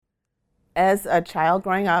As a child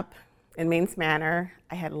growing up in Mains Manor,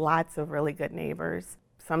 I had lots of really good neighbors.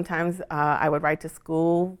 Sometimes I would ride to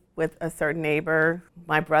school with a certain neighbor.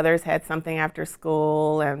 My brothers had something after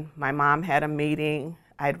school, and my mom had a meeting.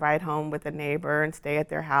 I'd ride home with a neighbor and stay at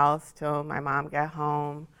their house till my mom got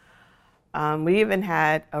home. We even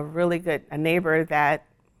had a neighbor that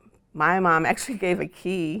my mom actually gave a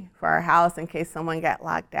key for our house in case someone got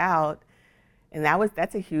locked out. And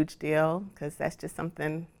that's a huge deal because that's just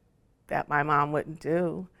something that my mom wouldn't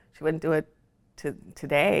do. She wouldn't do it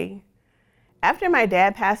today. After my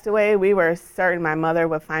dad passed away, we were certain my mother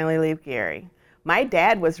would finally leave Gary. My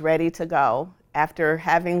dad was ready to go after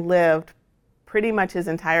having lived pretty much his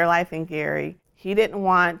entire life in Gary. He didn't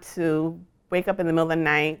want to wake up in the middle of the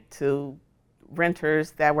night to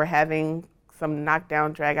renters that were having some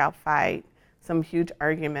knockdown, drag-out fight, some huge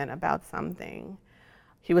argument about something.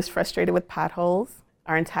 He was frustrated with potholes.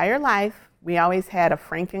 Our entire life, we always had a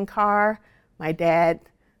Franken car. My dad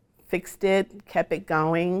fixed it, kept it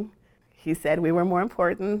going. He said we were more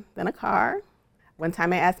important than a car. One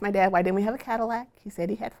time I asked my dad, why didn't we have a Cadillac? He said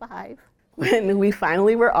he had 5. When we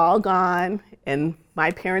finally were all gone and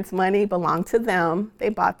my parents' money belonged to them, they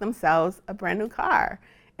bought themselves a brand new car.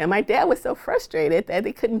 And my dad was so frustrated that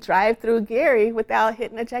he couldn't drive through Gary without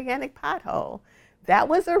hitting a gigantic pothole. That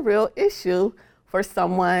was a real issue for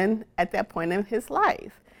someone at that point in his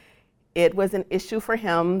life. It was an issue for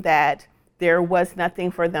him that there was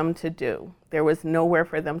nothing for them to do. There was nowhere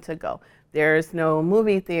for them to go. There's no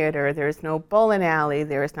movie theater, there's no bowling alley,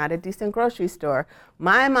 there's not a decent grocery store.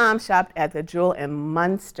 My mom shopped at the Jewel in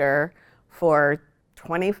Munster for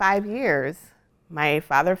 25 years. My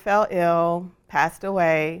father fell ill, passed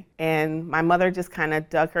away, and my mother just kind of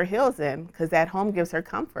dug her heels in because that home gives her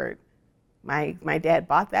comfort. My dad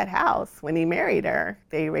bought that house when he married her.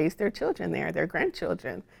 They raised their children there, their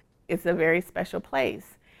grandchildren. It's a very special place.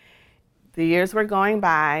 The years were going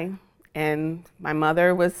by, and my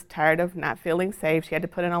mother was tired of not feeling safe. She had to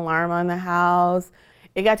put an alarm on the house.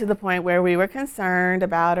 It got to the point where we were concerned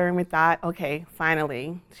about her, and we thought, okay,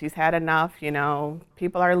 finally, she's had enough.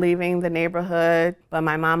 People are leaving the neighborhood, but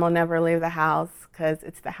my mom will never leave the house because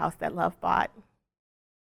it's the house that love bought.